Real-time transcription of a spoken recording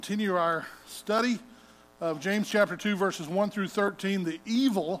Continue our study of James chapter 2, verses 1 through 13, the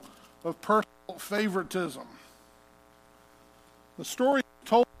evil of personal favoritism. The story is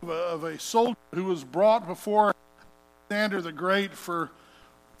told of a soldier who was brought before Alexander the Great for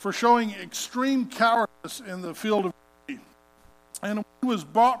showing extreme cowardice in the field of duty. And when he was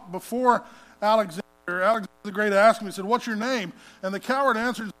brought before Alexander the Great asked him, he said, "What's your name?" And the coward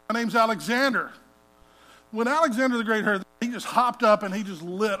answered, "My name's Alexander." When Alexander the Great heard that, he just hopped up and he just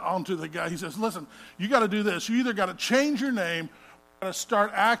lit onto the guy. He says, "Listen, you got to do this. You either got to change your name or got to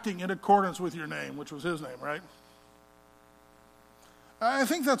start acting in accordance with your name," which was his name, right? I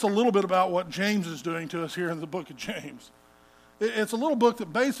think that's a little bit about what James is doing to us here in the book of James. It's a little book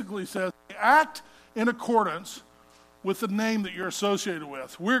that basically says, act in accordance with the name that you're associated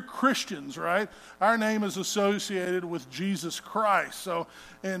with. We're Christians, right? Our name is associated with Jesus Christ. So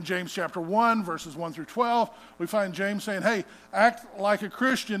in James chapter 1, verses 1 through 12, we find James saying, hey, act like a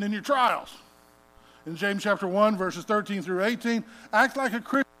Christian in your trials. In James chapter 1, verses 13 through 18, act like a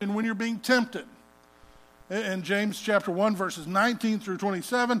Christian when you're being tempted. In James chapter 1, verses 19 through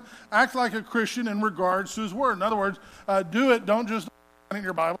 27, act like a Christian in regards to his word. In other words, do it, don't just in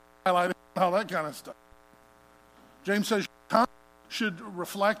your Bible, highlight it, all that kind of stuff. James says your tongue should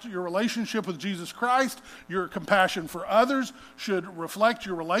reflect your relationship with Jesus Christ. Your compassion for others should reflect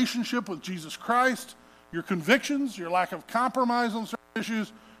your relationship with Jesus Christ. Your convictions, your lack of compromise on certain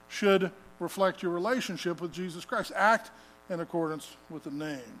issues should reflect your relationship with Jesus Christ. Act in accordance with the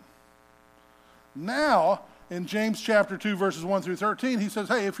name. Now, in James chapter 2, verses 1 through 13, he says,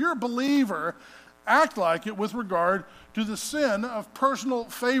 hey, if you're a believer, act like it with regard to the sin of personal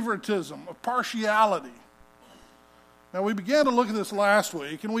favoritism, of partiality. Now, we began to look at this last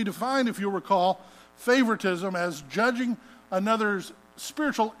week, and we defined, if you'll recall, favoritism as judging another's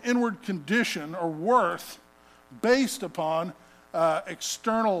spiritual inward condition or worth based upon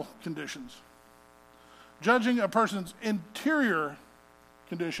external conditions. Judging a person's interior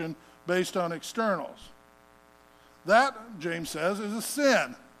condition based on externals. That, James says, is a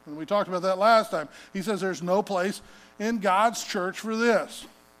sin. And we talked about that last time. He says there's no place in God's church for this.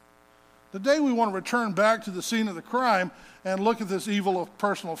 Today we want to return back to the scene of the crime and look at this evil of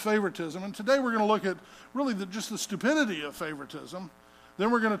personal favoritism. And today we're going to look at really just the stupidity of favoritism. Then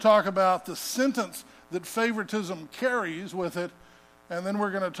we're going to talk about the sentence that favoritism carries with it. And then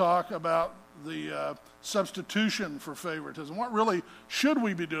we're going to talk about the substitution for favoritism. What really should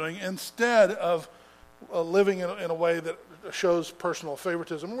we be doing instead of living in a way that shows personal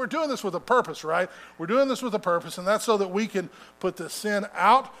favoritism? And we're doing this with a purpose, right? We're doing this with a purpose, and that's so that we can put the sin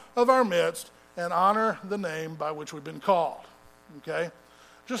out of our midst and honor the name by which we've been called, okay?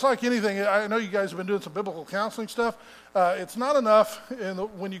 Just like anything, I know you guys have been doing some biblical counseling stuff. It's not enough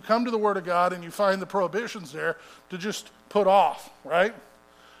when you come to the Word of God and you find the prohibitions there to just put off, right?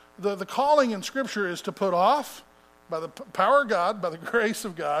 The calling in Scripture is to put off by the power of God, by the grace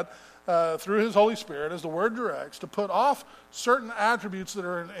of God, through His Holy Spirit, as the Word directs, to put off certain attributes that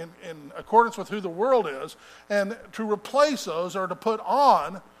are in accordance with who the world is, and to replace those or to put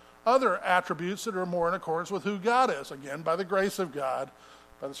on other attributes that are more in accordance with who God is, again, by the grace of God,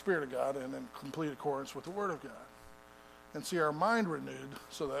 by the Spirit of God, and in complete accordance with the Word of God. And see our mind renewed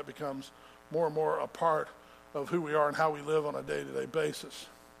so that becomes more and more a part of who we are and how we live on a day-to-day basis.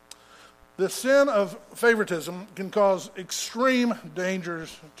 The sin of favoritism can cause extreme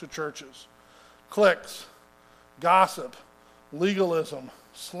dangers to churches. Cliques, gossip, legalism,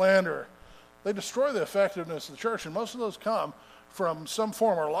 slander. They destroy the effectiveness of the church, and most of those come from some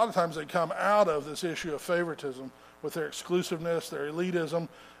form, or a lot of times they come out of this issue of favoritism with their exclusiveness, their elitism,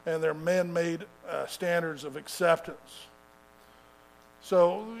 and their man-made standards of acceptance.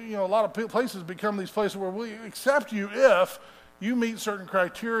 So, a lot of places become these places where we accept you if you meet certain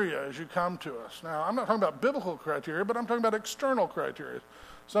criteria as you come to us. Now, I'm not talking about biblical criteria, but I'm talking about external criteria.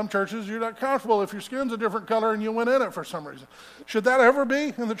 Some churches, you're not comfortable if your skin's a different color and you went in it for some reason. Should that ever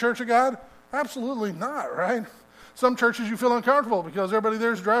be in the church of God? Absolutely not, right? Some churches you feel uncomfortable because everybody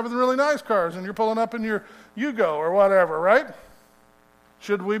there's driving the really nice cars and you're pulling up in your Yugo or whatever, right?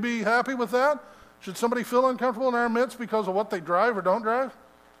 Should we be happy with that? Should somebody feel uncomfortable in our midst because of what they drive or don't drive?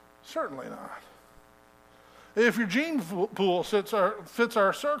 Certainly not. If your gene pool fits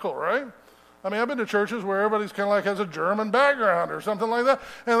our circle, right? I mean, I've been to churches where everybody's kind of like has a German background or something like that,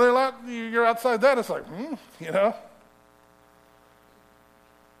 and you're outside that, it's like,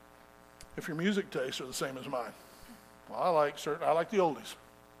 If your music tastes are the same as mine, well, I like the oldies.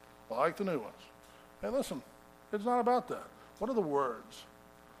 Well, I like the new ones. Hey, listen, it's not about that. What are the words?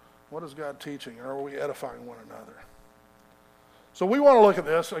 What is God teaching? Or are we edifying one another? So we want to look at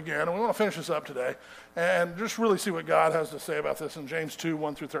this again, and we want to finish this up today, and just really see what God has to say about this in James 2,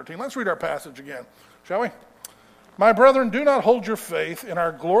 1 through 13. Let's read our passage again, shall we? My brethren, do not hold your faith in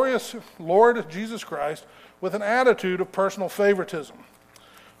our glorious Lord Jesus Christ with an attitude of personal favoritism.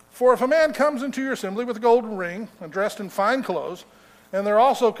 For if a man comes into your assembly with a golden ring and dressed in fine clothes, and there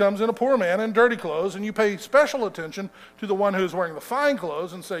also comes in a poor man in dirty clothes, and you pay special attention to the one who is wearing the fine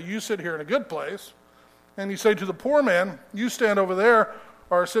clothes and say, you sit here in a good place, and you say to the poor man, you stand over there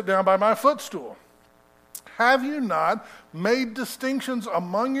or sit down by my footstool. Have you not made distinctions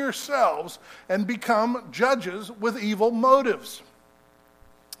among yourselves and become judges with evil motives?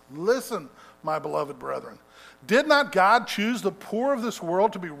 Listen, my beloved brethren. Did not God choose the poor of this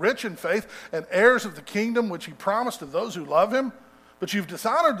world to be rich in faith and heirs of the kingdom which he promised to those who love him? But you've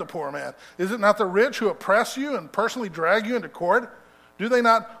dishonored the poor man. Is it not the rich who oppress you and personally drag you into court? Do they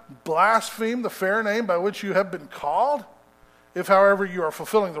not blaspheme the fair name by which you have been called? If, however, you are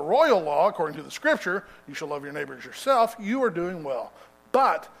fulfilling the royal law according to the scripture, you shall love your neighbor as yourself, you are doing well.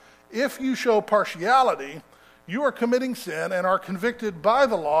 But if you show partiality, you are committing sin and are convicted by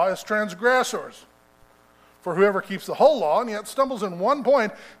the law as transgressors. For whoever keeps the whole law and yet stumbles in one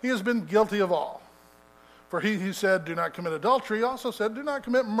point, he has been guilty of all. For he who said, do not commit adultery, also said, do not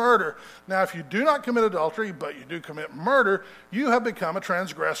commit murder. Now, if you do not commit adultery, but you do commit murder, you have become a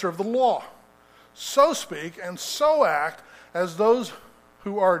transgressor of the law. So speak and so act as those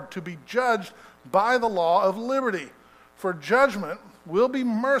who are to be judged by the law of liberty. For judgment will be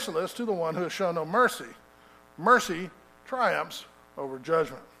merciless to the one who has shown no mercy. Mercy triumphs over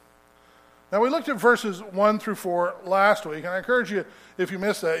judgment. Now, we looked at verses 1 through 4 last week, and I encourage you, if you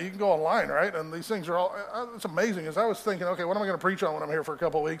missed that, you can go online, right? And these things are all, it's amazing. As I was thinking, okay, what am I going to preach on when I'm here for a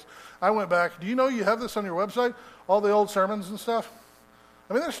couple of weeks? I went back. Do you know you have this on your website? All the old sermons and stuff?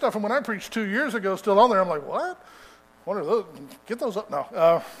 I mean, there's stuff from when I preached 2 years ago still on there. I'm like, what? What are those? Get those up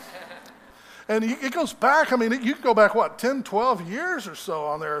now. And it goes back, I mean, you can go back, 10, 12 years or so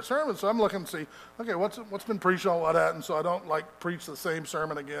on their sermons. So I'm looking to see, okay, what's been preached on what at, and so I don't, preach the same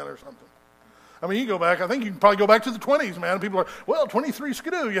sermon again or something. I mean, you go back, I think you can probably go back to the 20s, man. People are, 23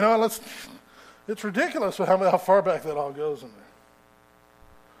 skidoo, it's ridiculous how far back that all goes in there.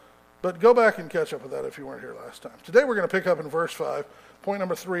 But go back and catch up with that if you weren't here last time. Today we're going to pick up in verse 5, point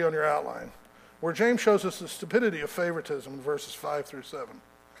number 3 on your outline, where James shows us the stupidity of favoritism in verses 5 through 7.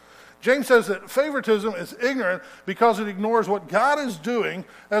 James says that favoritism is ignorant because it ignores what God is doing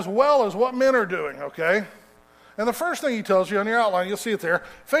as well as what men are doing, okay? And the first thing he tells you on your outline, you'll see it there,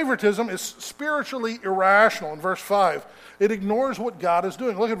 favoritism is spiritually irrational in verse 5. It ignores what God is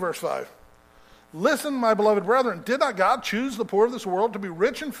doing. Look at verse 5. Listen, my beloved brethren, did not God choose the poor of this world to be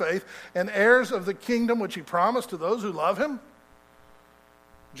rich in faith and heirs of the kingdom which he promised to those who love him?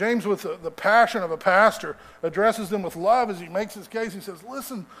 James, with the passion of a pastor, addresses them with love as he makes his case. He says,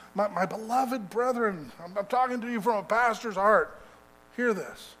 listen, my beloved brethren, I'm talking to you from a pastor's heart. Hear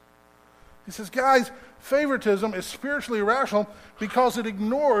this. He says, guys, favoritism is spiritually irrational because it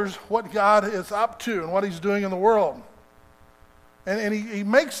ignores what God is up to and what he's doing in the world. And he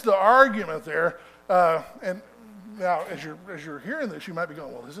makes the argument there, and now as you're hearing this, you might be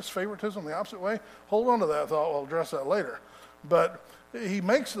going, well, is this favoritism the opposite way? Hold on to that thought, we'll address that later. But he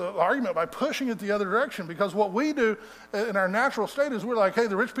makes the argument by pushing it the other direction, because what we do in our natural state is we're like, hey,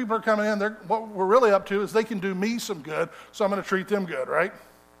 the rich people are coming in, what we're really up to is they can do me some good, so I'm going to treat them good, right?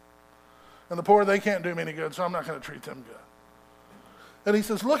 And the poor, they can't do me any good, so I'm not going to treat them good. And he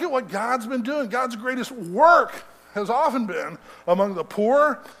says, look at what God's been doing. God's greatest work has often been among the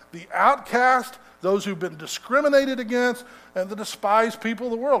poor, the outcast, those who've been discriminated against, and the despised people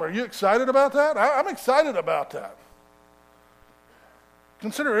of the world. Are you excited about that? I'm excited about that.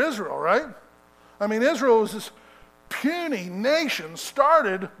 Consider Israel, right? I mean, Israel was this puny nation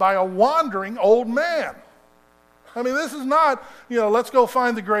started by a wandering old man. I mean, this is not, let's go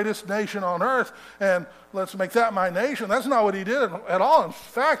find the greatest nation on earth and let's make that my nation. That's not what he did at all. In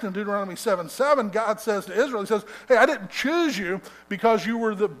fact, in Deuteronomy 7:7, God says to Israel, he says, hey, I didn't choose you because you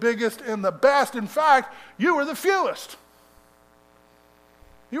were the biggest and the best. In fact, you were the fewest.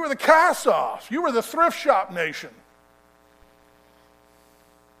 You were the cast-off. You were the thrift shop nation.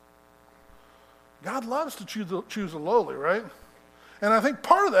 God loves to choose the lowly, right? And I think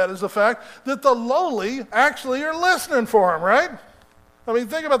part of that is the fact that the lowly actually are listening for him, right? I mean,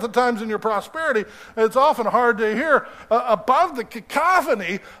 think about the times in your prosperity. It's often hard to hear above the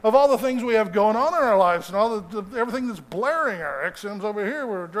cacophony of all the things we have going on in our lives and all everything that's blaring. Our XM's over here,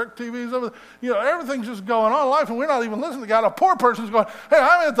 we're DirecTV's over there. Everything's just going on in life, and we're not even listening to God. A poor person's going, hey,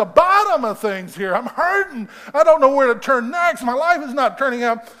 I'm at the bottom of things here. I'm hurting. I don't know where to turn next. My life is not turning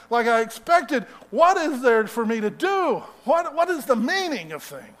out like I expected. What is there for me to do? What is the meaning of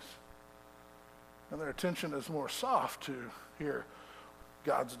things? And their attention is more soft to hear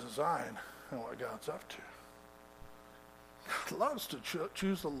God's design and what God's up to. God loves to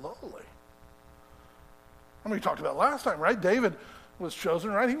choose the lowly. I mean, we talked about last time, right? David was chosen,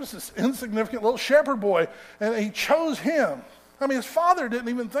 right? He was this insignificant little shepherd boy, and he chose him. I mean, his father didn't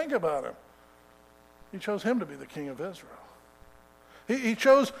even think about him. He chose him to be the king of Israel. He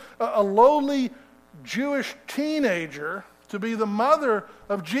chose a lowly Jewish teenager to be the mother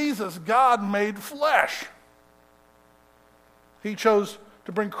of Jesus, God made flesh. He chose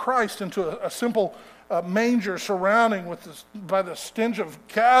to bring Christ into a simple manger surrounding by the stench of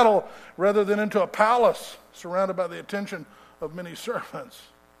cattle rather than into a palace surrounded by the attention of many servants.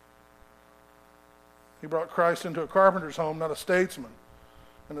 He brought Christ into a carpenter's home, not a statesman,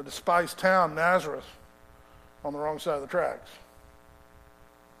 in a despised town, Nazareth, on the wrong side of the tracks.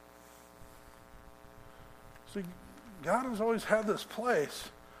 See, God has always had this place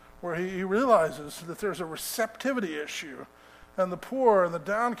where he realizes that there's a receptivity issue. And the poor and the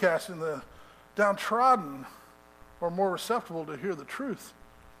downcast and the downtrodden are more receptive to hear the truth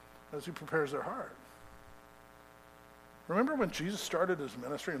as he prepares their heart. Remember when Jesus started his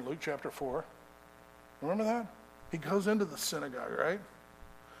ministry in Luke chapter 4? Remember that? He goes into the synagogue, right?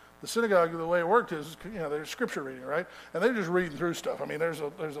 The synagogue, the way it worked is, there's scripture reading, right? And they're just reading through stuff. I mean, there's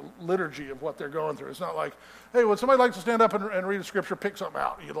a liturgy of what they're going through. It's not like, hey, would somebody like to stand up and read a scripture, pick something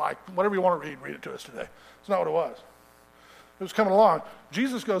out you'd like, whatever you want to read it to us today. It's not what it was. It was coming along.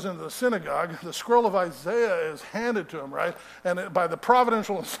 Jesus goes into the synagogue. The scroll of Isaiah is handed to him, right? And by the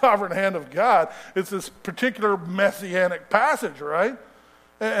providential and sovereign hand of God, it's this particular messianic passage, right?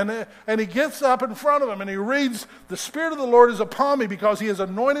 And he gets up in front of him and he reads, "The Spirit of the Lord is upon me because he has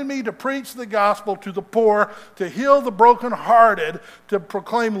anointed me to preach the gospel to the poor, to heal the brokenhearted, to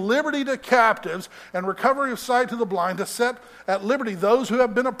proclaim liberty to captives and recovery of sight to the blind, to set at liberty those who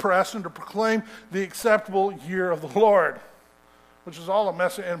have been oppressed, and to proclaim the acceptable year of the Lord." Which is all a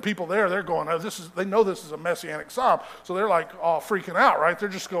mess, and people there, they're going, oh, they know this is a messianic psalm, so they're like all freaking out, right? They're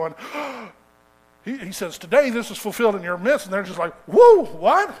just going, he says, today this is fulfilled in your midst, and they're just like, whoa,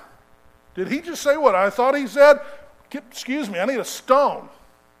 what? Did he just say what I thought he said? Excuse me, I need a stone.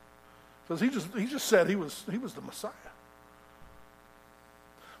 Because he just said he was the Messiah.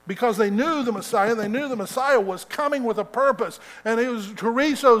 Because they knew the Messiah, they knew the Messiah was coming with a purpose. And it was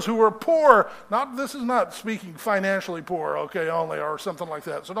Teresos who were poor. This is not speaking financially poor, okay, only, or something like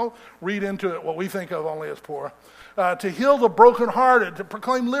that. So don't read into it what we think of only as poor. To heal the brokenhearted, to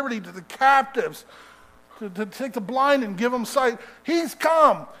proclaim liberty to the captives, to take the blind and give them sight. He's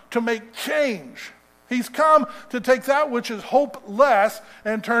come to make change. He's come to take that which is hopeless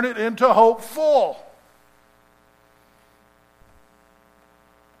and turn it into hopeful.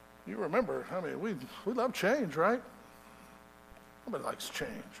 You remember, I mean, we love change, right? Nobody likes change.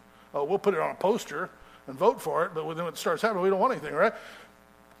 Oh, we'll put it on a poster and vote for it, but when it starts happening, we don't want anything, right?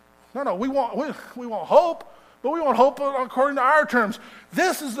 No, we want hope, but we want hope according to our terms.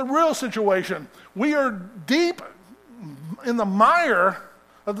 This is the real situation. We are deep in the mire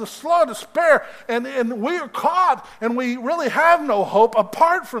of the slough of despair, and we are caught, and we really have no hope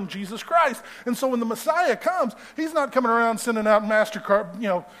apart from Jesus Christ. And so when the Messiah comes, he's not coming around sending out MasterCard,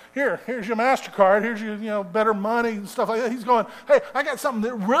 here's your MasterCard, here's your, better money and stuff like that. He's going, hey, I got something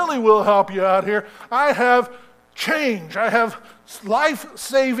that really will help you out here. I have change. I have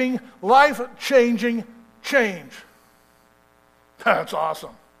life-saving, life-changing change. That's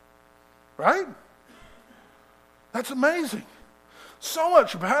awesome. Right? That's amazing. So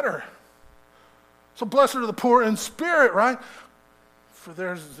much better. So blessed are the poor in spirit, right? For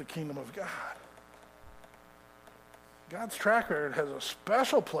theirs is the kingdom of God. God's track record has a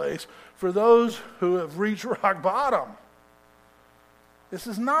special place for those who have reached rock bottom. This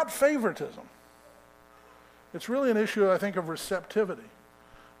is not favoritism. It's really an issue, I think, of receptivity.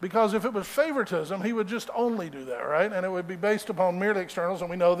 Because if it was favoritism, he would just only do that, right? And it would be based upon merely externals, and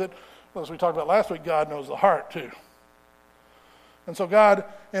we know that, as we talked about last week, God knows the heart too. And so God,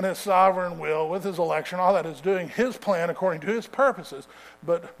 in his sovereign will, with his election, all that is doing his plan according to his purposes.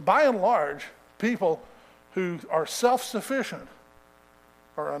 But by and large, people who are self-sufficient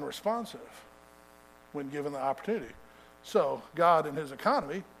are unresponsive when given the opportunity. So God in his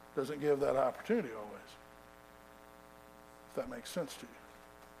economy doesn't give that opportunity always. if that makes sense to you.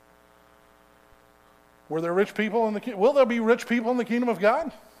 Were there rich people in the kingdom? Will there be rich people in the kingdom of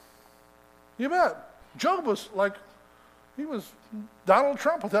God? You bet. Job was like, he was Donald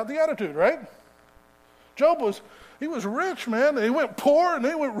Trump without the attitude, right? Job was rich, man. He went poor and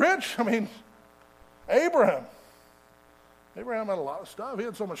he went rich. I mean, Abraham had a lot of stuff. He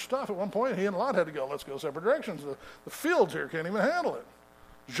had so much stuff at one point, he and Lot had to go, let's go separate directions. The fields here can't even handle it.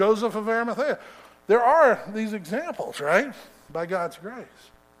 Joseph of Arimathea. There are these examples, right? By God's grace.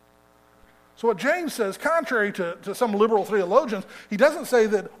 So what James says, contrary to some liberal theologians, he doesn't say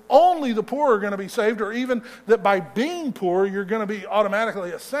that only the poor are going to be saved, or even that by being poor you're going to be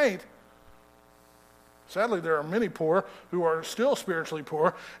automatically a saint. Sadly, there are many poor who are still spiritually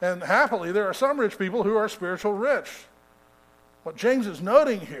poor, and happily there are some rich people who are spiritual rich. What James is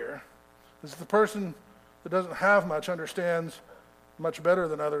noting here is the person that doesn't have much understands much better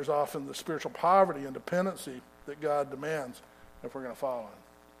than others often the spiritual poverty and dependency that God demands if we're going to follow him.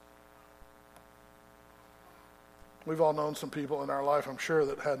 We've all known some people in our life, I'm sure,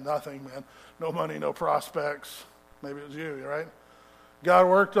 that had nothing, man. No money, no prospects. Maybe it was you, right? God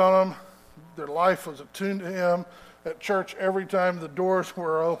worked on them. Their life was attuned to him. At church, every time the doors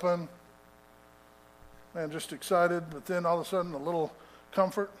were open. Man, just excited. But then all of a sudden, a little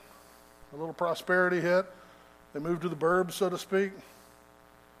comfort, a little prosperity hit. They moved to the burbs, so to speak.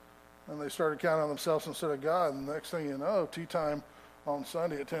 And they started counting on themselves instead of God. And the next thing you know, tea time on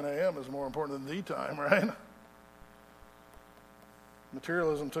Sunday at 10 a.m. is more important than the time, right?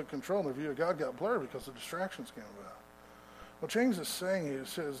 Materialism took control, and the view of God got blurred because the distractions came about. What James is saying is,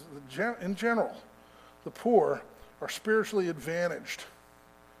 says, in general, the poor are spiritually advantaged.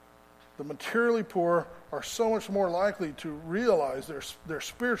 The materially poor are so much more likely to realize their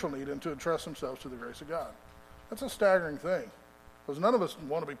spiritual need and to entrust themselves to the grace of God. That's a staggering thing, because none of us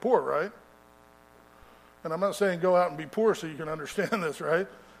want to be poor, right? And I'm not saying go out and be poor so you can understand this, right?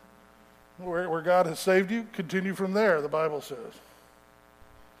 Where God has saved you, continue from there, the Bible says.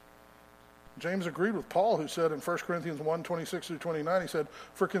 James agreed with Paul, who said in 1 Corinthians 1, 26 through 29, he said,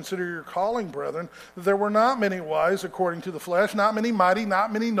 "For consider your calling, brethren, that there were not many wise according to the flesh, not many mighty,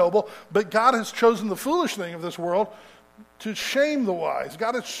 not many noble, but God has chosen the foolish thing of this world to shame the wise.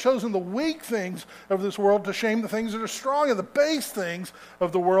 God has chosen the weak things of this world to shame the things that are strong, and the base things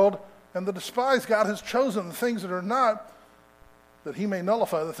of the world and the despised. God has chosen the things that are not, that he may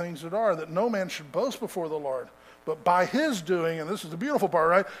nullify the things that are, that no man should boast before the Lord. But by his doing," and this is the beautiful part,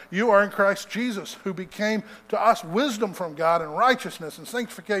 right? "You are in Christ Jesus, who became to us wisdom from God and righteousness and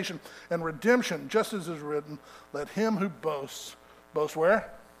sanctification and redemption, just as is written, let him who boasts, boast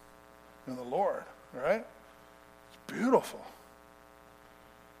where? In the Lord," right? It's beautiful.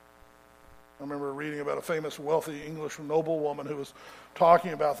 I remember reading about a famous wealthy English noblewoman who was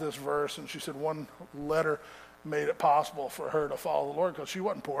talking about this verse, and she said one letter made it possible for her to follow the Lord because she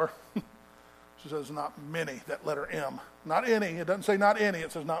wasn't poor. She says not many, that letter M. Not any. It doesn't say not any.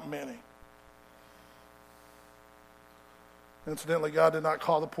 It says not many. Incidentally, God did not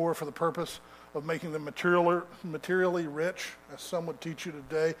call the poor for the purpose of making them materially rich, as some would teach you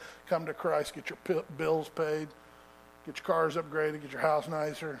today. Come to Christ, get your bills paid, get your cars upgraded, get your house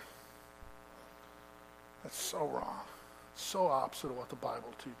nicer. That's so wrong. It's so opposite of what the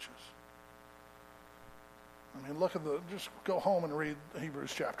Bible teaches. I mean, just go home and read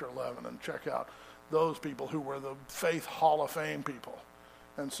Hebrews chapter 11 and check out those people who were the Faith Hall of Fame people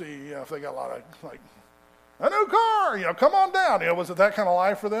and see, if they got a lot of, like, a new car, come on down. Was it that kind of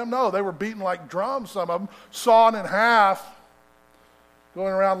life for them? No, they were beaten like drums, some of them, sawn in half,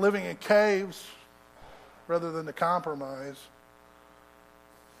 going around living in caves rather than to compromise.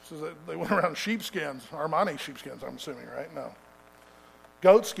 So they went around in sheepskins, Armani sheepskins, I'm assuming, right? No.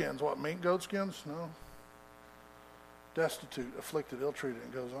 Goat skins, what, mink goat skins? No. Destitute, afflicted, ill-treated,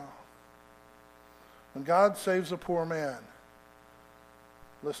 and goes on. When God saves a poor man,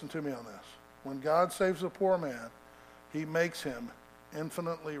 listen to me on this. When God saves a poor man, he makes him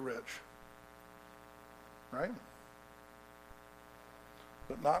infinitely rich. Right?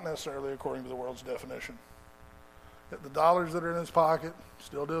 But not necessarily according to the world's definition. Yet the dollars that are in his pocket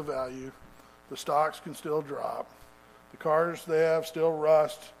still do value. The stocks can still drop. The cars they have still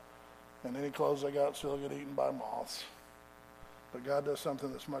rust. And any clothes they got still get eaten by moths. But God does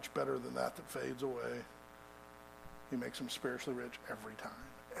something that's much better than that fades away. He makes them spiritually rich every time.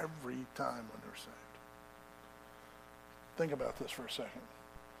 Every time when they're saved. Think about this for a second.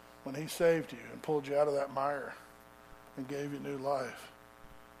 When he saved you and pulled you out of that mire and gave you new life,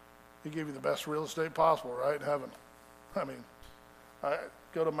 he gave you the best real estate possible, right? In heaven. I mean,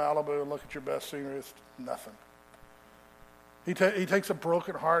 go to Malibu and look at your best scenery. It's nothing. He takes a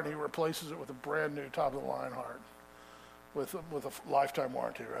broken heart and he replaces it with a brand new top-of-the-line heart. with a lifetime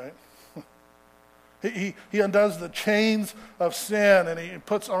warranty, right? He undoes the chains of sin, and he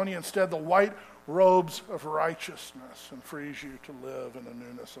puts on you instead the white robes of righteousness and frees you to live in the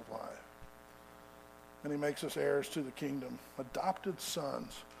newness of life. And he makes us heirs to the kingdom, adopted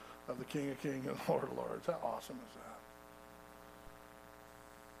sons of the King of Kings and Lord of Lords. How awesome is that?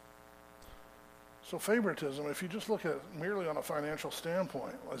 So favoritism, if you just look at it merely on a financial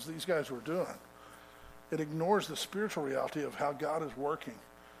standpoint, as these guys were doing, it ignores the spiritual reality of how God is working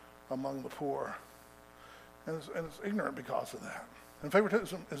among the poor. And it's ignorant because of that. And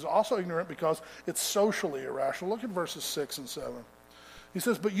favoritism is also ignorant because it's socially irrational. Look at verses 6 and 7. He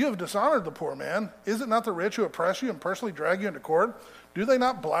says, "But you have dishonored the poor man. Is it not the rich who oppress you and personally drag you into court? Do they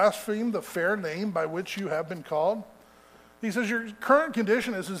not blaspheme the fair name by which you have been called?" He says, your current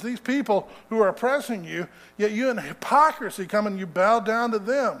condition is these people who are oppressing you, yet you in hypocrisy come and you bow down to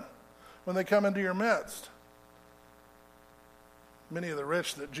them when they come into your midst. Many of the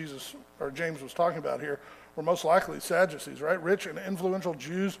rich that James was talking about here were most likely Sadducees, right? Rich and influential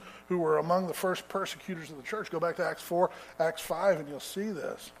Jews who were among the first persecutors of the church. Go back to Acts 4, Acts 5, and you'll see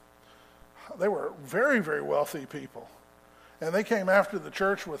this. They were very, very wealthy people. And they came after the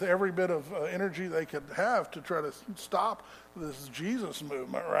church with every bit of energy they could have to try to stop this Jesus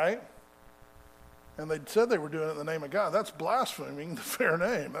movement, right? And they said they were doing it in the name of God. That's blaspheming the fair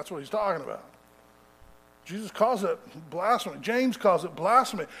name. That's what he's talking about. Jesus calls it blasphemy. James calls it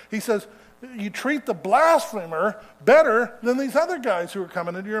blasphemy. He says, you treat the blasphemer better than these other guys who are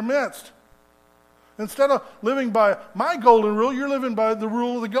coming into your midst. Instead of living by my golden rule, you're living by the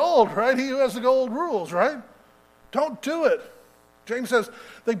rule of the gold, right? He who has the gold rules, right? Don't do it. James says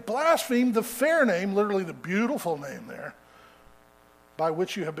they blaspheme the fair name, literally the beautiful name there, by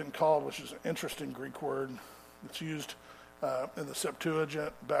which you have been called, which is an interesting Greek word. It's used in the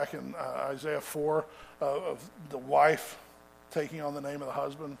Septuagint back in Isaiah 4 of the wife taking on the name of the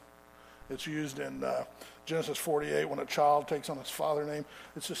husband. It's used in Genesis 48 when a child takes on its father's name.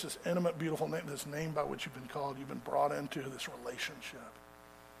 It's just this intimate, beautiful name, this name by which you've been called. You've been brought into this relationship.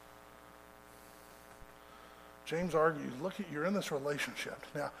 James argues, look, you're in this relationship.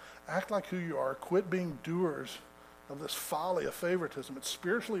 Now, act like who you are. Quit being doers of this folly of favoritism. It's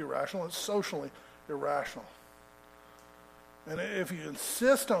spiritually irrational. It's socially irrational. And if you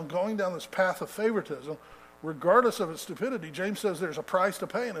insist on going down this path of favoritism, regardless of its stupidity, James says there's a price to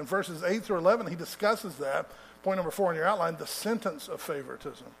pay. And in verses 8 through 11, he discusses that. Point number 4 in your outline, the sentence of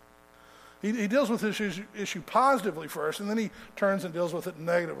favoritism. He deals with this issue positively first, and then he turns and deals with it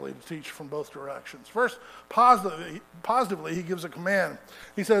negatively to teach from both directions. First, positively, he gives a command.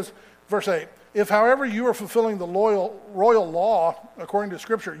 He says, verse 8, "If, however, you are fulfilling the royal law, according to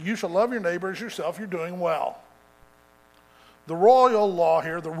Scripture, you shall love your neighbor as yourself, you're doing well." The royal law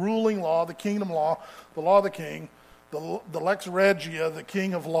here, the ruling law, the kingdom law, the law of the king, the lex regia, the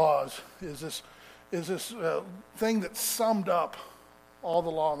king of laws, is this thing that summed up all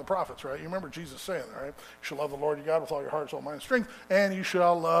the law and the prophets, right? You remember Jesus saying that, right? You shall love the Lord your God with all your heart, soul, mind, and strength, and you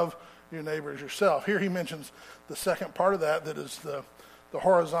shall love your neighbor as yourself. Here he mentions the second part of that is the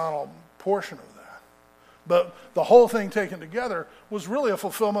horizontal portion of that. But the whole thing taken together was really a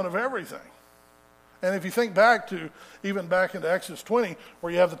fulfillment of everything. And if you think back to, even back into Exodus 20,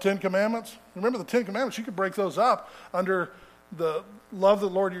 where you have the 10 Commandments, remember the 10 Commandments, you could break those up under the love the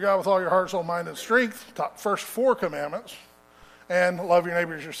Lord your God with all your heart, soul, mind, and strength, top first 4 commandments, and love your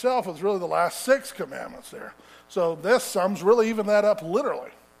neighbor as yourself was really the last 6 commandments there. So this sums really even that up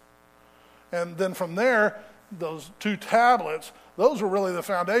literally. And then from there, those 2 tablets, those were really the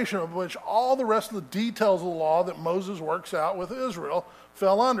foundation of which all the rest of the details of the law that Moses works out with Israel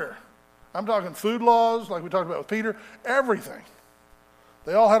fell under. I'm talking food laws, like we talked about with Peter, everything.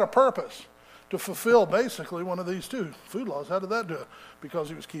 They all had a purpose to fulfill basically one of these 2. Food laws, how did that do it? Because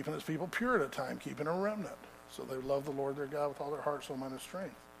he was keeping his people pure at a time, keeping a remnant. So they love the Lord their God with all their heart, soul, mind, and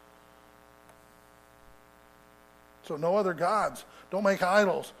strength. So no other gods. Don't make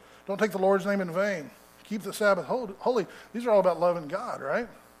idols. Don't take the Lord's name in vain. Keep the Sabbath holy. These are all about loving God, right?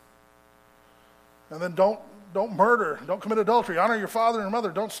 And then don't murder. Don't commit adultery. Honor your father and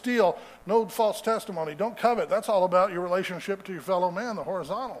mother. Don't steal. No false testimony. Don't covet. That's all about your relationship to your fellow man, the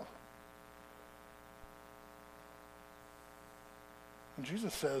horizontal. And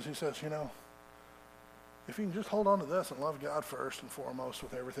Jesus says, if you can just hold on to this and love God first and foremost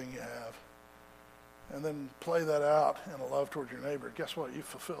with everything you have, and then play that out in a love towards your neighbor, guess what? You've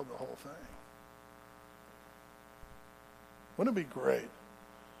fulfilled the whole thing. Wouldn't it be great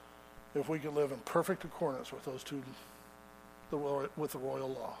if we could live in perfect accordance with those 2, with the royal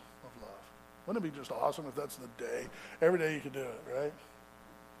law of love? Wouldn't it be just awesome if that's the day? Every day you could do it, right?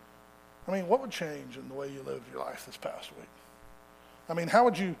 I mean, what would change in the way you lived your life this past week? I mean, how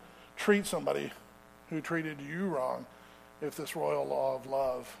would you treat somebody who treated you wrong if this royal law of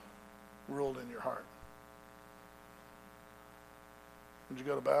love ruled in your heart? Would you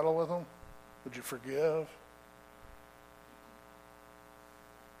go to battle with them? Would you forgive?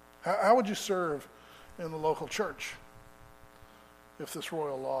 How would you serve in the local church if this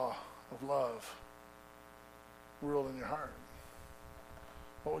royal law of love ruled in your heart?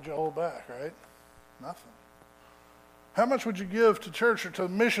 What would you hold back, right? Nothing. How much would you give to church or to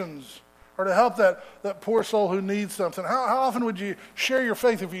missions or to help that poor soul who needs something? How often would you share your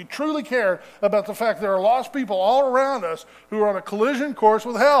faith if you truly cared about the fact there are lost people all around us who are on a collision course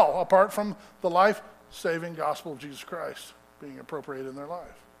with hell, apart from the life-saving gospel of Jesus Christ being appropriated in their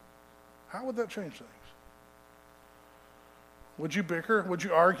life? How would that change things? Would you bicker? Would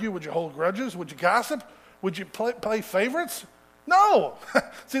you argue? Would you hold grudges? Would you gossip? Would you play favorites? No.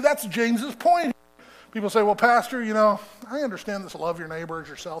 See, that's James's point. People say, well, Pastor, I understand this love your neighbor as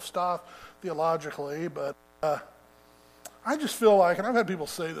yourself stuff theologically, but I just feel like, and I've had people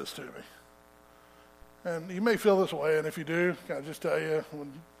say this to me, and you may feel this way, and if you do, can I just tell you,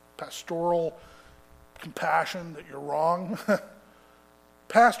 when pastoral compassion, that you're wrong.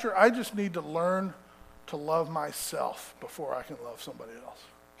 Pastor, I just need to learn to love myself before I can love somebody else.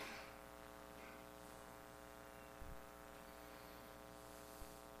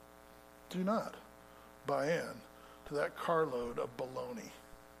 Do not buy in to that carload of baloney.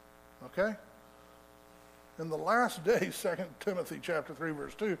 Okay? In the last days, 2 Timothy chapter 3,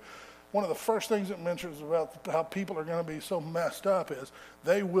 verse 2, one of the first things it mentions about how people are going to be so messed up is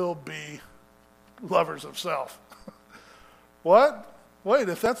they will be lovers of self. What? Wait,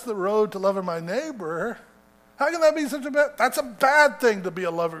 if that's the road to loving my neighbor, how can that be such a bad? That's a bad thing to be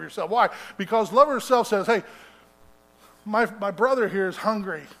a lover of yourself. Why? Because lover of self says, hey, my brother here is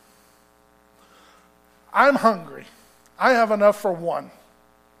hungry. I'm hungry. I have enough for one.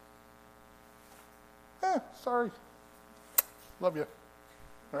 Sorry. Love you.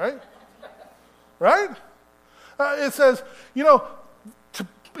 Right? Right? It says, to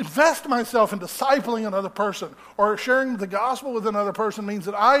invest myself in discipling another person or sharing the gospel with another person means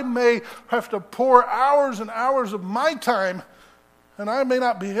that I may have to pour hours and hours of my time, and I may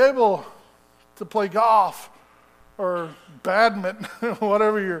not be able to play golf or badminton,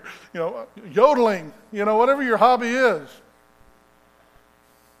 whatever your, yodeling, whatever your hobby is.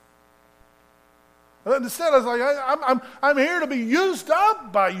 And instead, I was like, I'm here to be used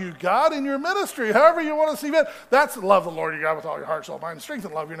up by you, God, in your ministry, however you want to see fit. That's love the Lord your God with all your heart, soul, mind, and strength,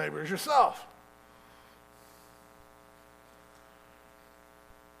 and love your neighbor as yourself.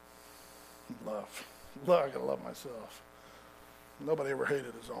 Love. I gotta love myself. Nobody ever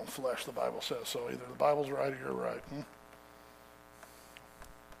hated his own flesh, the Bible says so. Either the Bible's right or you're right.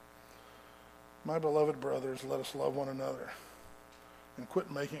 My beloved brothers, let us love one another and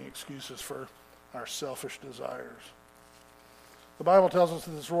quit making excuses for our selfish desires. The Bible tells us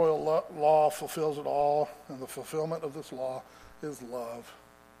that this royal law fulfills it all, and the fulfillment of this law is love.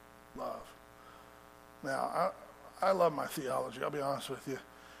 Love. Now, I love my theology, I'll be honest with you.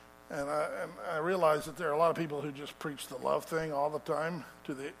 And I realize that there are a lot of people who just preach the love thing all the time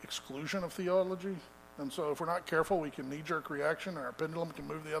to the exclusion of theology. And so if we're not careful, we can knee-jerk reaction, and our pendulum can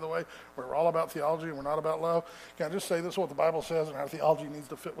move the other way, where we're all about theology and we're not about love. Can I just say this is what the Bible says, and our theology needs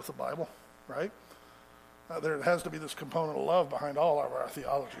to fit with the Bible, right? There has to be this component of love behind all of our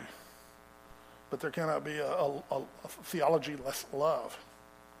theology. But there cannot be a theology less love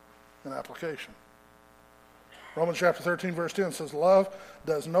in application. Romans chapter 13, verse 10 says, love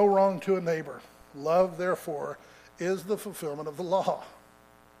does no wrong to a neighbor. Love, therefore, is the fulfillment of the law.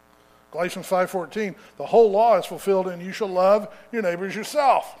 Galatians 5:14, the whole law is fulfilled in you shall love your neighbor as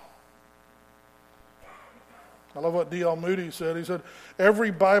yourself. I love what D.L. Moody said. He said,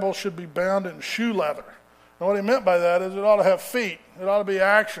 every Bible should be bound in shoe leather. And what he meant by that is it ought to have feet. It ought to be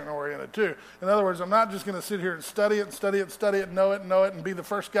action-oriented, too. In other words, I'm not just going to sit here and study it, know it, and be the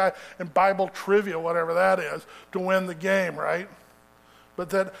first guy in Bible trivia, whatever that is, to win the game, right? But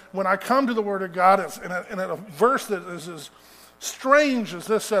that when I come to the Word of God, it's in a verse that is as strange as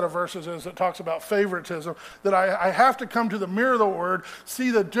this set of verses is that talks about favoritism, that I have to come to the mirror of the Word,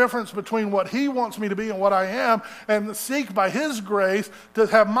 see the difference between what He wants me to be and what I am, and seek by His grace to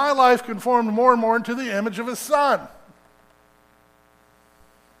have my life conformed more and more into the image of His Son.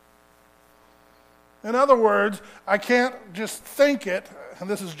 In other words, I can't just think it, and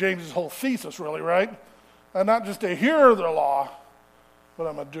this is James's whole thesis really, right? I'm not just a hearer of the law, but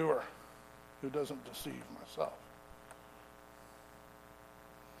I'm a doer who doesn't deceive myself.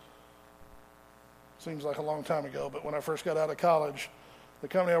 Seems like a long time ago, but when I first got out of college, The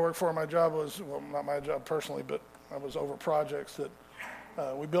company I worked for, my job was, well, not my job personally, but I was over projects that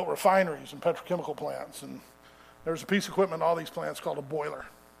we built refineries and petrochemical plants. And there's a piece of equipment in all these plants called a boiler.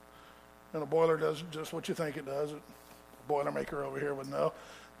 And a boiler does just what you think it does. A Boilermaker over here would know.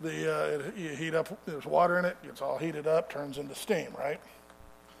 You heat up, there's water in it, gets all heated up, turns into steam, right?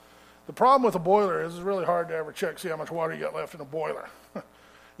 The problem with a boiler is it's really hard to ever check, see how much water you got left in a boiler.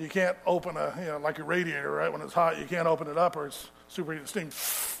 You can't open like a radiator, right? When it's hot, you can't open it up or it's superheated steam,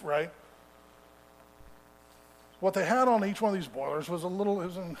 right? What they had on each one of these boilers was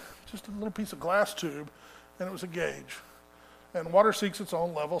just a little piece of glass tube, and it was a gauge. And water seeks its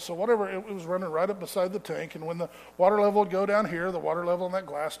own level, so whatever, it was running right up beside the tank, and when the water level would go down here, the water level in that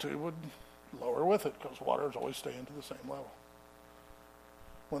glass tube would lower with it, because water is always staying to the same level.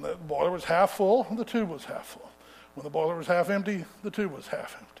 When the boiler was half full, the tube was half full. When the boiler was half empty, the tube was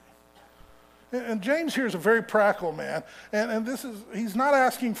half empty. And James here is a very practical man, and he's not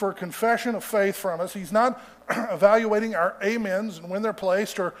asking for a confession of faith from us. He's not evaluating our amens and when they're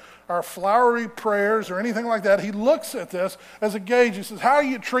placed or our flowery prayers or anything like that. He looks at this as a gauge. He says, how are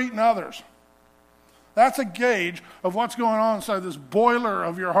you treating others? That's a gauge of what's going on inside this boiler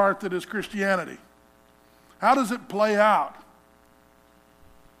of your heart that is Christianity. How does it play out?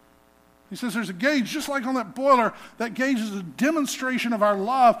 He says there's a gauge, just like on that boiler, that gauge is a demonstration of our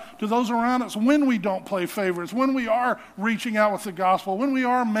love to those around us when we don't play favorites, when we are reaching out with the gospel, when we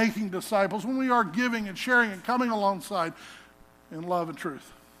are making disciples, when we are giving and sharing and coming alongside in love and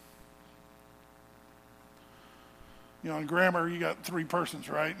truth. You know, in grammar, you got three persons,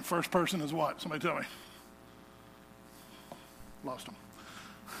 right? The first person is what? Somebody tell me. Lost them.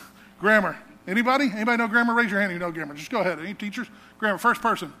 Grammar. Anybody? Anybody know grammar? Raise your hand if you know grammar. Just go ahead. Any teachers? Grammar. First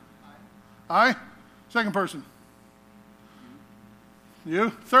person. I. Second person.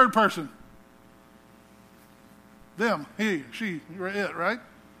 You. Third person. Them. He. She. You're it, right?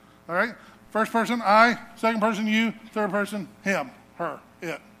 All right. First person, I. Second person, you. Third person, him. Her.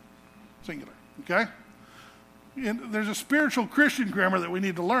 It. Singular. Okay? And there's a spiritual Christian grammar that we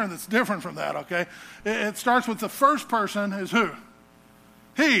need to learn that's different from that, okay? It starts with the first person is who?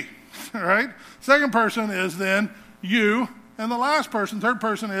 He. All right? Second person is then you. And the last person, third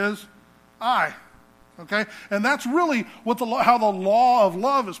person is I, okay? And that's really how the law of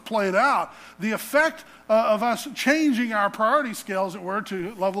love is played out. The effect of us changing our priority scale, as it were,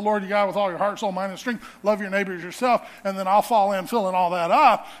 to love the Lord your God with all your heart, soul, mind, and strength, love your neighbor as yourself, and then I'll fall in filling all that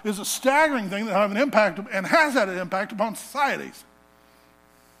up, is a staggering thing that have an impact and has had an impact upon societies.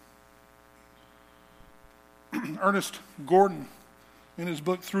 Ernest Gordon, in his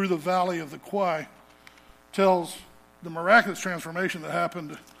book Through the Valley of the Kwai, tells the miraculous transformation that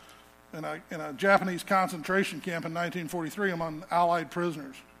happened in a Japanese concentration camp in 1943 among Allied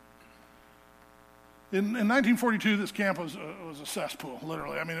prisoners. In 1942, this camp was a cesspool,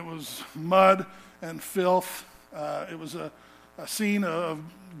 literally. I mean, it was mud and filth. It was a scene of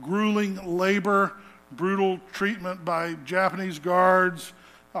grueling labor, brutal treatment by Japanese guards,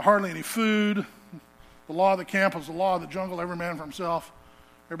 hardly any food. The law of the camp was the law of the jungle, every man for himself,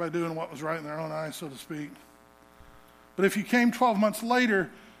 everybody doing what was right in their own eyes, so to speak. But if you came 12 months later,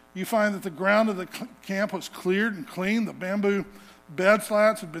 you find that the ground of the camp was cleared and cleaned. The bamboo bed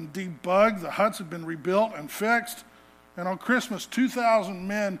slats had been debugged. The huts had been rebuilt and fixed. And on Christmas, 2,000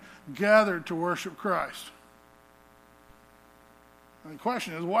 men gathered to worship Christ. And the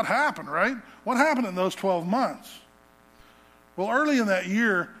question is, what happened, right? What happened in those 12 months? Well, early in that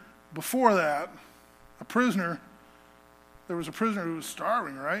year, before that, there was a prisoner who was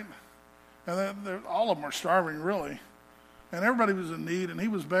starving, right? And all of them were starving, really. And everybody was in need, and he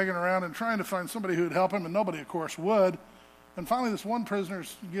was begging around and trying to find somebody who would help him, and nobody, of course, would. And finally, this one prisoner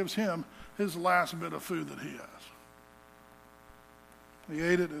gives him his last bit of food that he has. He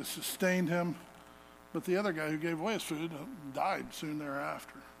ate it, it sustained him, but the other guy who gave away his food died soon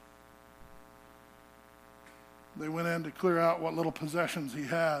thereafter. They went in to clear out what little possessions he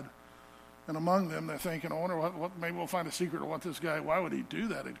had, and among them, they're thinking, I wonder what maybe we'll find a secret of what this guy, why would he do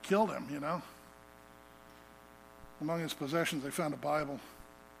that? It killed him, you know. Among his possessions, they found a Bible.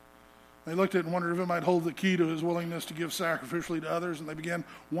 They looked at it and wondered if it might hold the key to his willingness to give sacrificially to others, and they began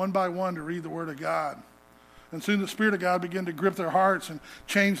one by one to read the Word of God. And soon the Spirit of God began to grip their hearts and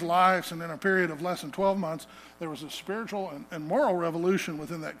change lives, and in a period of less than 12 months, there was a spiritual and moral revolution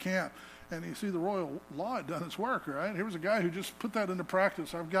within that camp. And you see, the royal law had done its work, right? Here was a guy who just put that into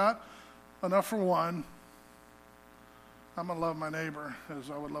practice. I've got enough for one. I'm going to love my neighbor as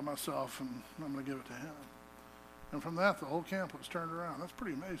I would love myself, and I'm going to give it to him. And from that, the whole camp was turned around. That's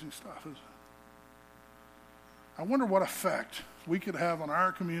pretty amazing stuff, isn't it? I wonder what effect we could have on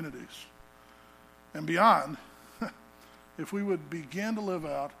our communities and beyond if we would begin to live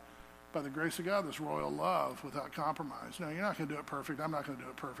out, by the grace of God, this royal love without compromise. Now, you're not going to do it perfect. I'm not going to do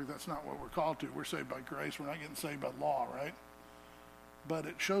it perfect. That's not what we're called to. We're saved by grace. We're not getting saved by law, right? But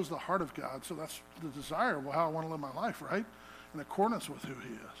it shows the heart of God, so that's the desire of how I want to live my life, right? In accordance with who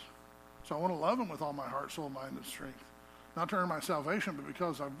he is. So I want to love him with all my heart, soul, mind, and strength. Not to earn my salvation, but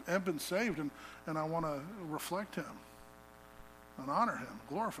because I've been saved and I want to reflect him and honor him,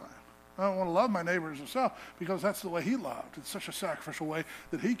 glorify him. I want to love my neighbor as himself because that's the way he loved. It's such a sacrificial way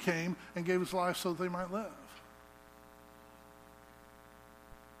that he came and gave his life so that they might live.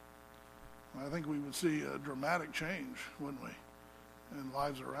 I think we would see a dramatic change, wouldn't we, in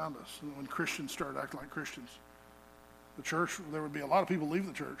lives around us when Christians start acting like Christians. The church, there would be a lot of people leave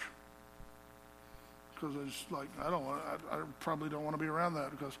the church because it's like, I probably don't want to be around that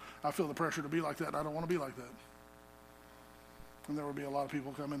because I feel the pressure to be like that. I don't want to be like that. And there would be a lot of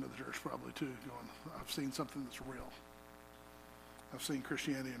people come into the church probably too going, I've seen something that's real. I've seen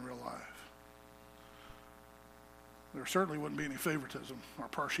Christianity in real life. There certainly wouldn't be any favoritism or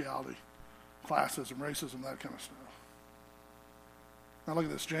partiality, classism, racism, that kind of stuff. Now look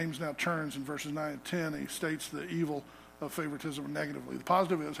at this. James now turns in verses 9 and 10. He states the evil of favoritism negatively. The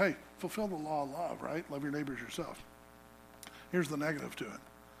positive is, hey, fulfill the law of love, right? Love your neighbors yourself. Here's the negative to it,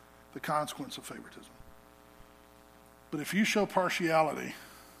 the consequence of favoritism. But if you show partiality,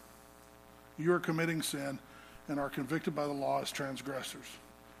 you are committing sin and are convicted by the law as transgressors.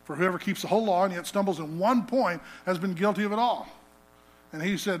 For whoever keeps the whole law and yet stumbles in one point has been guilty of it all. And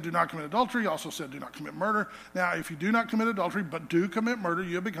he said, do not commit adultery. He also said, do not commit murder. Now, if you do not commit adultery, but do commit murder,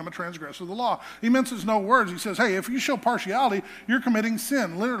 you have become a transgressor of the law. He minces no words. He says, hey, if you show partiality, you're committing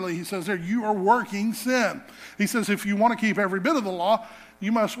sin. Literally, he says there, you are working sin. He says, if you want to keep every bit of the law,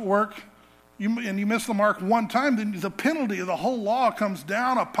 you must work, and you miss the mark one time, then the penalty of the whole law comes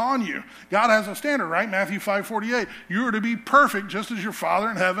down upon you. God has a standard, right? Matthew 5:48. You are to be perfect just as your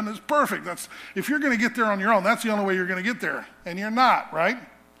Father in heaven is perfect. That's, if you're going to get there on your own, that's the only way you're going to get there. And you're not, right?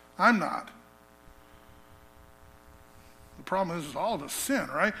 I'm not. The problem is all of us sin,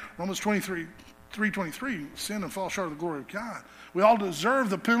 right? Romans 3:23, sin and fall short of the glory of God. We all deserve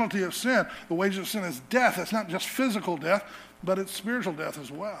the penalty of sin. The wages of sin is death. It's not just physical death, but it's spiritual death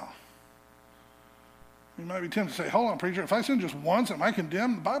as well. You might be tempted to say, hold on, preacher, if I sin just once, am I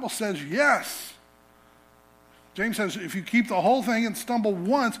condemned? The Bible says yes. James says, if you keep the whole thing and stumble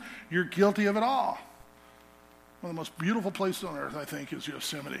once, you're guilty of it all. One of the most beautiful places on earth, I think, is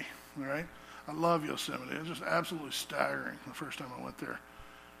Yosemite. All right? I love Yosemite. It's just absolutely staggering the first time I went there.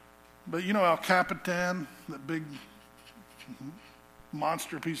 But you know El Capitan, that big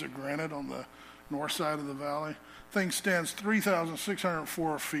monster piece of granite on the north side of the valley? Thing stands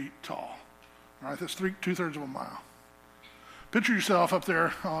 3,604 feet tall. All right, that's 2/3 of a mile. Picture yourself up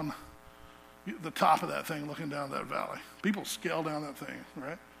there on the top of that thing looking down that valley. People scale down that thing,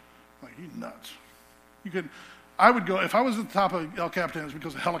 right? Like, you nuts. I would go, if I was at the top of El Capitan, it's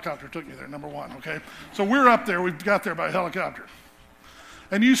because a helicopter took me there, number one, okay? So we're up there, we got there by helicopter.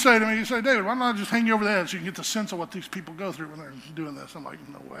 And you say to me, David, why don't I just hang you over the edge so you can get the sense of what these people go through when they're doing this? I'm like,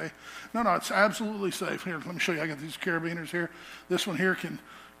 no way. No, it's absolutely safe. Here, let me show you. I got these carabiners here. This one here can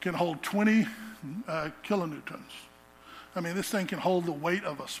hold 20 kilonewtons. I mean, this thing can hold the weight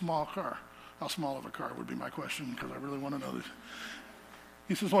of a small car. How small of a car would be my question, because I really want to know this.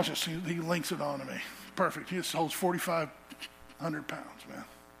 He says, watch this. He links it on to me. Perfect. He just holds 4,500 pounds, man.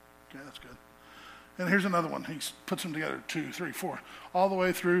 Okay, that's good. And here's another one. He puts them together, 2, 3, 4, all the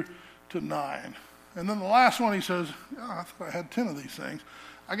way through to 9. And then the last one, he says, I thought I had 10 of these things.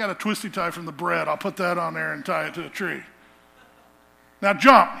 I got a twisty tie from the bread. I'll put that on there and tie it to a tree. Now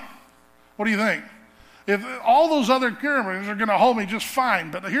jump. What do you think? If all those other carabiners are going to hold me just fine,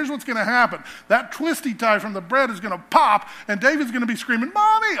 but here's what's going to happen. That twisty tie from the bread is going to pop, and David's going to be screaming,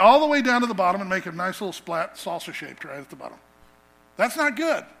 Mommy, all the way down to the bottom and make a nice little splat, salsa-shaped right at the bottom. That's not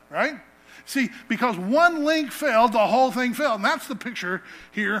good, right? See, because one link failed, the whole thing failed. And that's the picture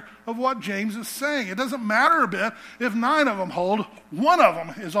here of what James is saying. It doesn't matter a bit if 9 of them hold. One of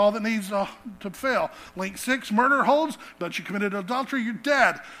them is all that needs to fail. Link 6, murder holds, but you committed adultery, you're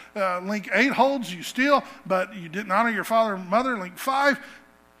dead. Link 8 holds, you steal, but you didn't honor your father and mother. Link 5,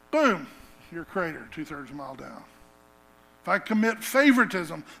 boom, you're cratered 2/3 of a mile down. If I commit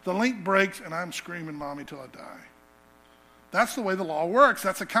favoritism, the link breaks and I'm screaming mommy till I die. That's the way the law works.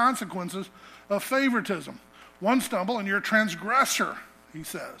 That's the consequences of favoritism. One stumble and you're a transgressor, he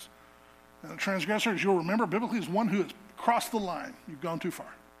says. And a transgressor, as you'll remember, biblically is one who has crossed the line. You've gone too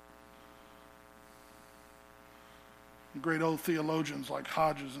far. The great old theologians like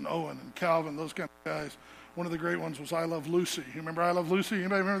Hodges and Owen and Calvin, those kind of guys, One of the great ones was I Love Lucy. You remember I Love Lucy?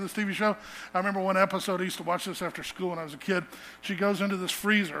 Anybody remember this TV show? I remember one episode, I used to watch this after school when I was a kid. She goes into this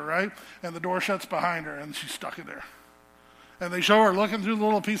freezer, right? And the door shuts behind her, and she's stuck in there. And they show her looking through the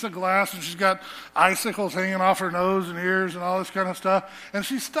little piece of glass, and she's got icicles hanging off her nose and ears and all this kind of stuff. And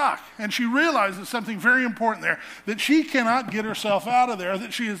she's stuck. And she realizes something very important there, that she cannot get herself out of there,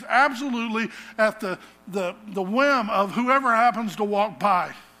 that she is absolutely at the whim of whoever happens to walk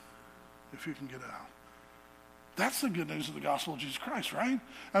by, if you can get out. That's the good news of the gospel of Jesus Christ, right?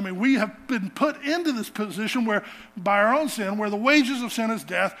 I mean, we have been put into this position where, by our own sin, where the wages of sin is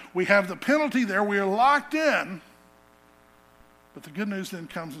death, we have the penalty there, we are locked in. But the good news then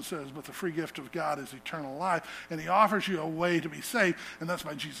comes and says, but the free gift of God is eternal life, and he offers you a way to be saved, and that's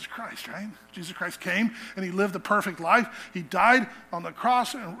by Jesus Christ, right? Jesus Christ came, and he lived the perfect life. He died on the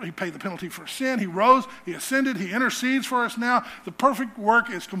cross, and he paid the penalty for sin. He rose, he ascended, he intercedes for us now. The perfect work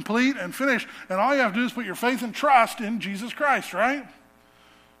is complete and finished, and all you have to do is put your faith and trust in Jesus Christ, right?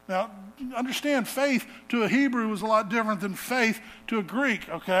 Now, understand, faith to a Hebrew is a lot different than faith to a Greek,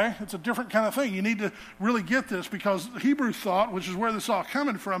 okay? It's a different kind of thing. You need to really get this, because Hebrew thought, which is where this is all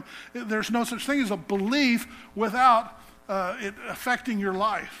coming from, there's no such thing as a belief without it affecting your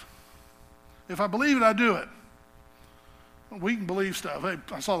life. If I believe it, I do it. We can believe stuff. Hey,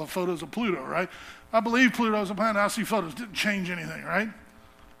 I saw the photos of Pluto, right? I believe Pluto's a planet. I see photos. Didn't change anything, right?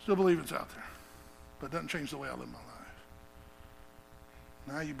 Still believe it's out there. But it doesn't change the way I live my life.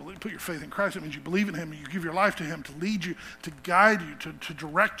 Now you put your faith in Christ. It means you believe in him and you give your life to him to lead you, to guide you, to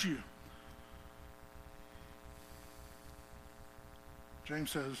direct you. James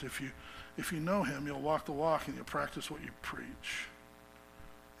says, if you know him, you'll walk the walk and you'll practice what you preach.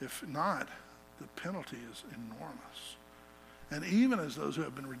 If not, the penalty is enormous. And even as those who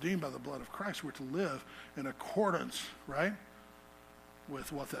have been redeemed by the blood of Christ, we're to live in accordance, right,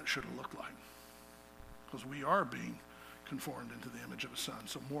 with what that should have looked like. Because we are being conformed into the image of his son.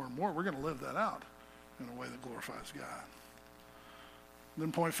 So more and more, we're going to live that out in a way that glorifies God.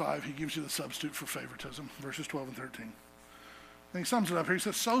 Then point 5, he gives you the substitute for favoritism, verses 12 and 13. And he sums it up here. He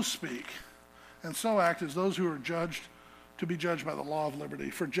says, so speak and so act as those who are judged to be judged by the law of liberty.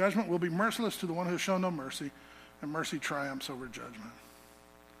 For judgment will be merciless to the one who has shown no mercy, and mercy triumphs over judgment.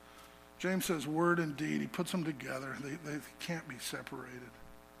 James says word and deed. He puts them together. They can't be separated.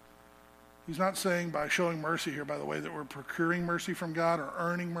 He's not saying by showing mercy here, by the way, that we're procuring mercy from God or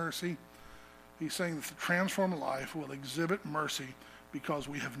earning mercy. He's saying that the transformed life will exhibit mercy because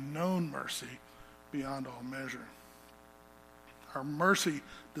we have known mercy beyond all measure. Our mercy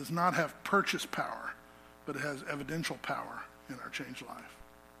does not have purchase power, but it has evidential power in our changed life.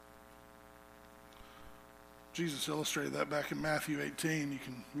 Jesus illustrated that back in Matthew 18. You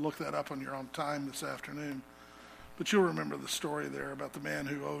can look that up on your own time this afternoon. But you'll remember the story there about the man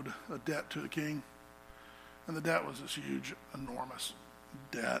who owed a debt to the king. And the debt was this huge, enormous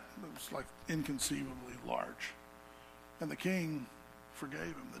debt. It was like inconceivably large. And the king forgave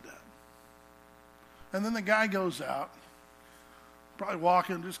him the debt. And then the guy goes out, probably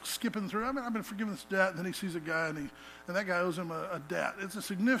walking, just skipping through. I mean, I've been forgiven this debt. And then he sees a guy, and that guy owes him a debt. It's a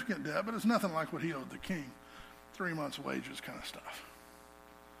significant debt, but it's nothing like what he owed the king. 3 months' wages kind of stuff.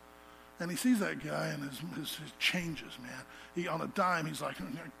 And he sees that guy, and his changes, man. On a dime, he's like,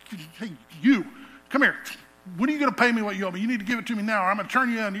 hey, you, come here. When are you going to pay me what you owe me? You need to give it to me now, or I'm going to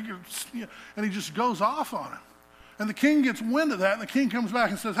turn you in. And he just goes off on him. And the king gets wind of that, and the king comes back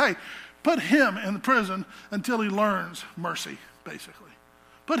and says, hey, put him in the prison until he learns mercy, basically.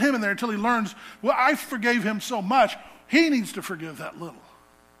 Put him in there until he learns, well, I forgave him so much, he needs to forgive that little.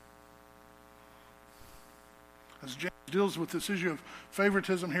 As James deals with this issue of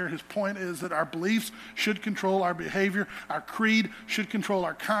favoritism here, his point is that our beliefs should control our behavior, our creed should control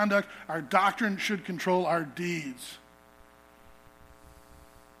our conduct, our doctrine should control our deeds.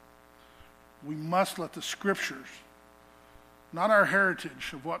 We must let the scriptures, not our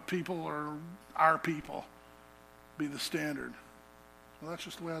heritage of what people are our people, be the standard. Well, that's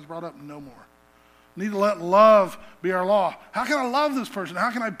just the way I was brought up, no more. We need to let love be our law. How can I love this person?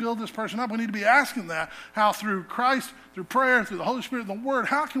 How can I build this person up? We need to be asking that. How through Christ, through prayer, through the Holy Spirit, and the Word,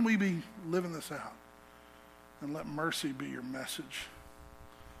 how can we be living this out? And let mercy be your message.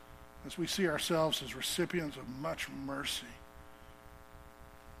 As we see ourselves as recipients of much mercy,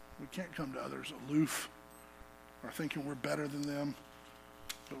 we can't come to others aloof or thinking we're better than them,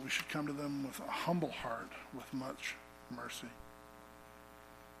 but we should come to them with a humble heart, with much mercy.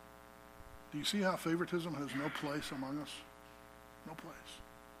 Do you see how favoritism has no place among us? No place.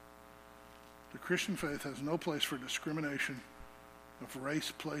 The Christian faith has no place for discrimination of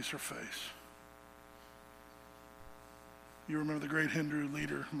race, place, or face. You remember the great Hindu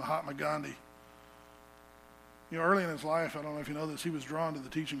leader, Mahatma Gandhi. Early in his life, I don't know if you know this, he was drawn to the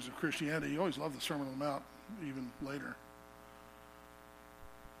teachings of Christianity. He always loved the Sermon on the Mount, even later.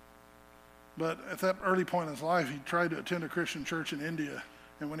 But at that early point in his life, he tried to attend a Christian church in India,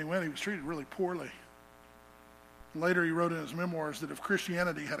 and when he went, he was treated really poorly. Later, he wrote in his memoirs that if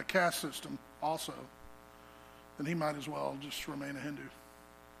Christianity had a caste system also, then he might as well just remain a Hindu.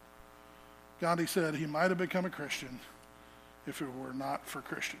 Gandhi said he might have become a Christian if it were not for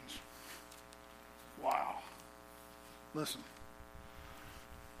Christians. Wow. Listen.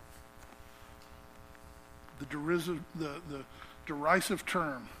 The derisive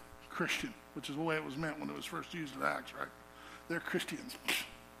term, Christian, which is the way it was meant when it was first used in Acts, right? They're Christians.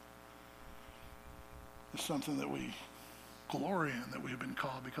 It's something that we glory in, that we've been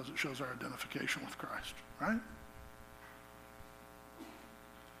called because it shows our identification with Christ, right?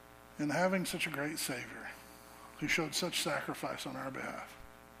 And having such a great Savior who showed such sacrifice on our behalf,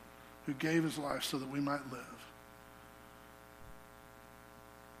 who gave his life so that we might live,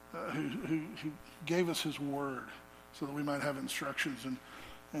 who gave us his word so that we might have instructions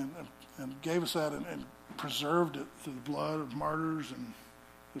and gave us that and preserved it through the blood of martyrs and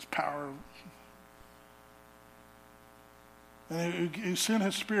his power. And he sent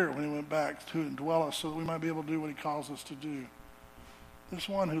his Spirit when he went back to indwell us so that we might be able to do what he calls us to do. This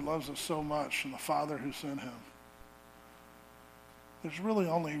one who loves us so much and the Father who sent him. There's really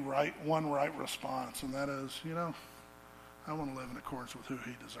only one right response, and that is, I want to live in accordance with who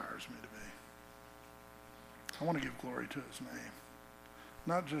he desires me to be. I want to give glory to his name.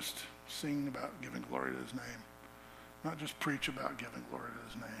 Not just sing about giving glory to his name. Not just preach about giving glory to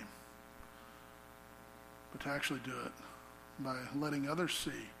his name. But to actually do it by letting others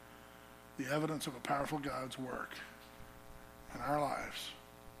see the evidence of a powerful God's work in our lives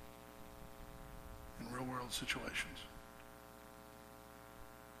in real world situations.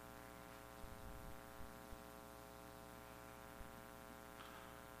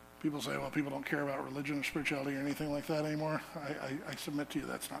 People say, well, people don't care about religion or spirituality or anything like that anymore. I submit to you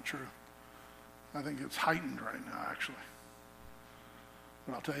that's not true. I think it's heightened right now, actually.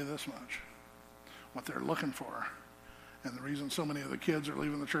 But I'll tell you this much. What they're looking for, and the reason so many of the kids are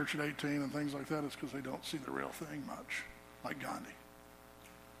leaving the church at 18 and things like that is because they don't see the real thing much, like Gandhi.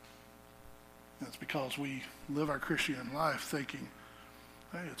 And it's because we live our Christian life thinking,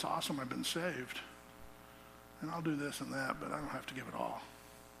 hey, it's awesome, I've been saved. And I'll do this and that, but I don't have to give it all.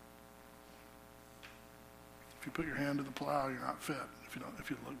 If you put your hand to the plow, you're not fit if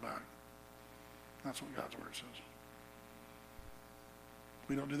you look back. That's what God's word says.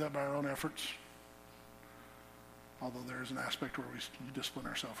 We don't do that by our own efforts, although there is an aspect where we discipline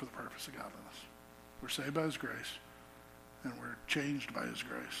ourselves for the purpose of godliness. We're saved by his grace, and we're changed by his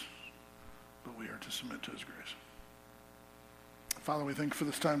grace, but we are to submit to his grace. Father, we thank you for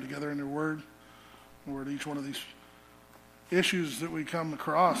this time together in your word. Lord, each one of these issues that we come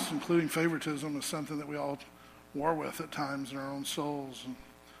across, including favoritism, is something that we all war with at times in our own souls. And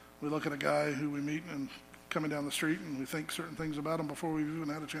we look at a guy who we meet and coming down the street and we think certain things about him before we've even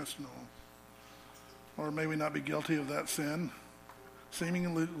had a chance to know him. Or may we not be guilty of that sin,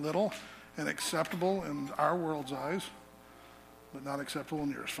 seemingly little and acceptable in our world's eyes, but not acceptable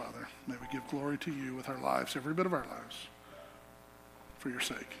in yours, Father. May we give glory to you with our lives, every bit of our lives, for your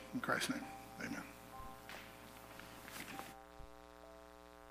sake. In Christ's name, amen.